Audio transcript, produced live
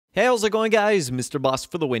Hey, how's it going, guys? Mr. Boss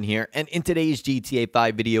for the win here, and in today's GTA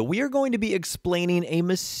 5 video, we are going to be explaining a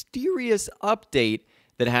mysterious update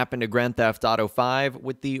that happened to Grand Theft Auto 5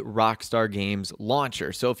 with the Rockstar Games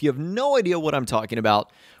Launcher. So if you have no idea what I'm talking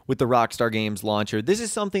about with the Rockstar Games Launcher, this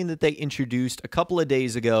is something that they introduced a couple of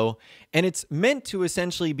days ago, and it's meant to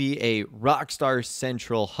essentially be a Rockstar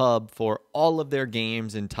central hub for all of their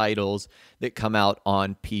games and titles that come out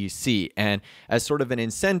on PC. And as sort of an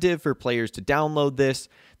incentive for players to download this,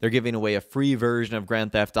 they're giving away a free version of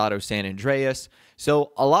Grand Theft Auto San Andreas.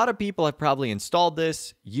 So a lot of people have probably installed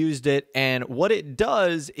this, used it, and what it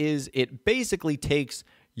does is it basically takes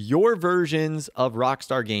your versions of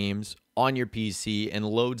Rockstar games on your PC and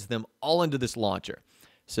loads them all into this launcher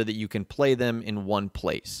so that you can play them in one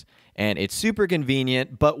place. And it's super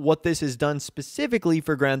convenient, but what this has done specifically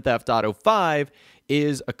for Grand Theft Auto 5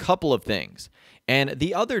 is a couple of things. And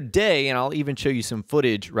the other day, and I'll even show you some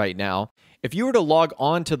footage right now, if you were to log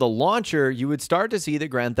on to the launcher, you would start to see that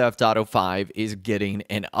Grand Theft Auto 5 is getting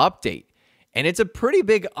an update. And it's a pretty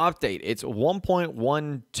big update. It's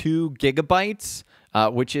 1.12 gigabytes,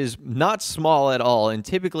 which is not small at all. And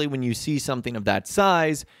typically when you see something of that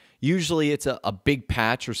size, usually it's a big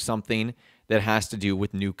patch or something that has to do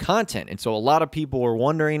with new content. And so a lot of people were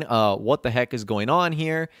wondering what the heck is going on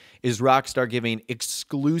here. Is Rockstar giving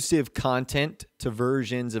exclusive content to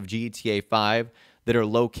versions of GTA 5 that are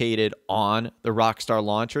located on the Rockstar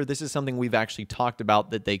launcher? This is something we've actually talked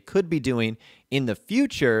about that they could be doing in the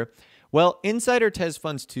future. Well, Insider Tez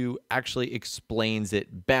Funds 2 actually explains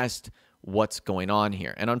it best what's going on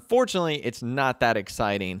here. And unfortunately, it's not that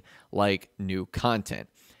exciting like new content.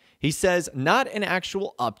 He says, not an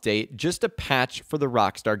actual update, just a patch for the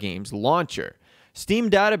Rockstar Games Launcher.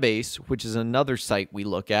 Steam Database, which is another site we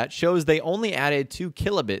look at, shows they only added 2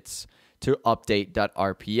 kilobits to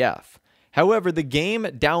update.rpf. However, the game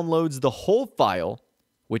downloads the whole file,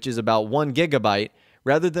 which is about 1 gigabyte,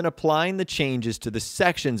 rather than applying the changes to the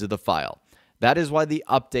sections of the file. That is why the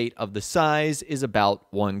update of the size is about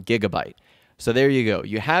 1 gigabyte. So there you go.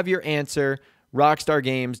 You have your answer. Rockstar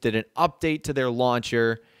Games did an update to their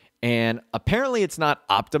launcher, and apparently it's not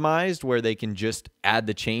optimized where they can just add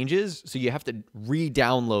the changes, so you have to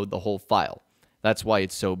re-download the whole file. That's why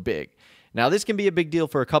it's so big. Now, this can be a big deal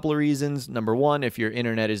for a couple of reasons. Number one, if your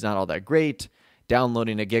internet is not all that great,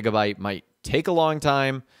 downloading a gigabyte might take a long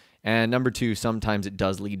time. And number two, sometimes it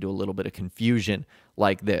does lead to a little bit of confusion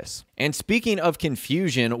like this. And speaking of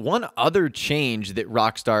confusion, one other change that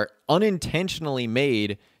Rockstar unintentionally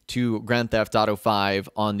made to Grand Theft Auto 5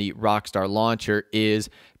 on the Rockstar launcher is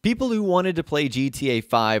people who wanted to play GTA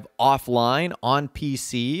 5 offline on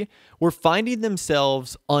PC were finding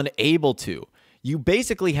themselves unable to. You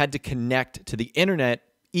basically had to connect to the internet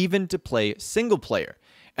even to play single player.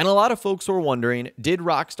 And a lot of folks were wondering, did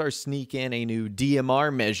Rockstar sneak in a new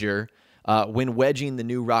DMR measure when wedging the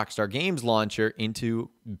new Rockstar Games Launcher into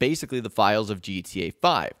basically the files of GTA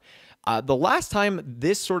 5? The last time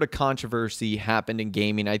this sort of controversy happened in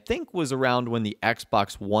gaming, I think, was around when the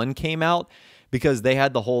Xbox One came out, because they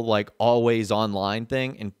had the whole like always online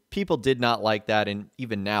thing, and people did not like that. And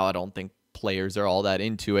even now, I don't think players are all that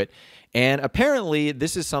into it. And apparently,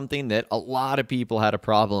 this is something that a lot of people had a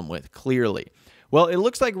problem with, clearly. Well, it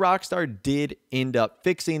looks like Rockstar did end up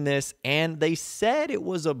fixing this, and they said it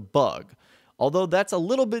was a bug. Although that's a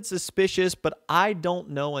little bit suspicious, but I don't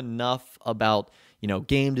know enough about,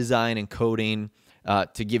 game design and coding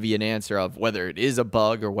to give you an answer of whether it is a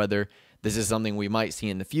bug or whether this is something we might see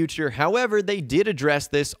in the future. However, they did address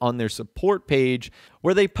this on their support page,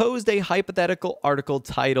 where they posed a hypothetical article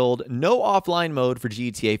titled "No Offline Mode for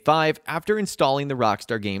GTA 5 After Installing the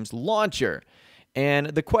Rockstar Games Launcher." And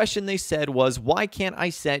the question they said was, why can't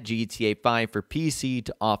I set GTA 5 for PC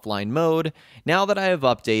to offline mode now that I have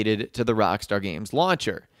updated to the Rockstar Games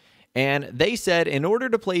Launcher? And they said in order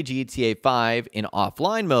to play GTA 5 in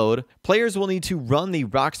offline mode, players will need to run the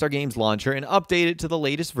Rockstar Games Launcher and update it to the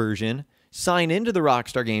latest version, sign into the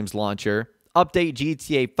Rockstar Games Launcher, update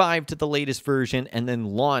GTA 5 to the latest version, and then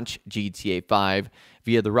launch GTA 5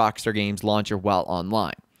 via the Rockstar Games Launcher while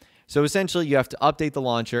online. So essentially, you have to update the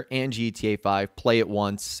launcher and GTA 5, play it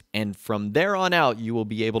once, and from there on out, you will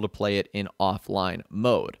be able to play it in offline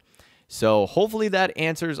mode. So hopefully that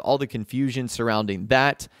answers all the confusion surrounding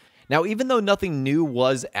that. Now, even though nothing new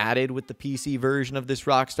was added with the PC version of this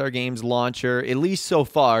Rockstar Games Launcher, at least so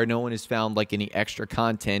far, no one has found like any extra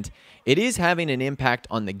content. It is having an impact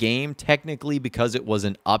on the game, technically, because it was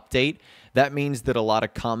an update. That means that a lot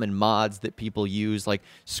of common mods that people use, like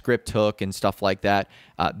Script Hook and stuff like that,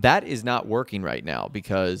 that is not working right now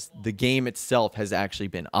because the game itself has actually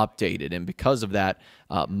been updated. And because of that,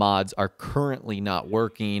 mods are currently not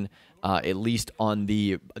working at least on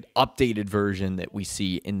the updated version that we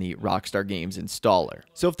see in the Rockstar Games installer.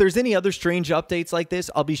 So if there's any other strange updates like this,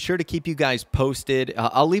 I'll be sure to keep you guys posted.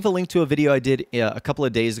 I'll leave a link to a video I did a couple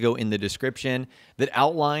of days ago in the description that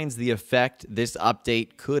outlines the effect this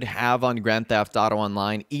update could have on Grand Theft Auto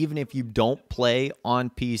Online, even if you don't play on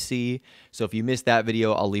PC. So if you missed that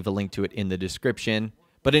video, I'll leave a link to it in the description.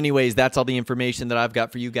 But anyways, that's all the information that I've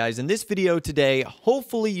got for you guys in this video today.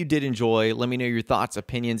 Hopefully you did enjoy. Let me know your thoughts,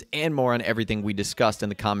 opinions, and more on everything we discussed in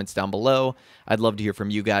the comments down below. I'd love to hear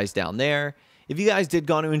from you guys down there. If you guys did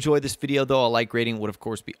go to enjoy this video, though, a like rating would, of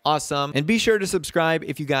course, be awesome. And be sure to subscribe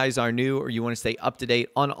if you guys are new or you want to stay up to date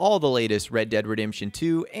on all the latest Red Dead Redemption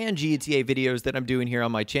 2 and GTA videos that I'm doing here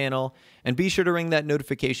on my channel. And be sure to ring that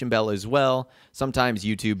notification bell as well. Sometimes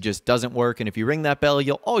YouTube just doesn't work, and if you ring that bell,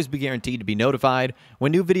 you'll always be guaranteed to be notified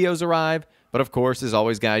when new videos arrive. But of course, as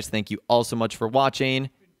always, guys, thank you all so much for watching.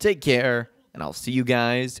 Take care, and I'll see you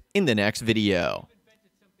guys in the next video.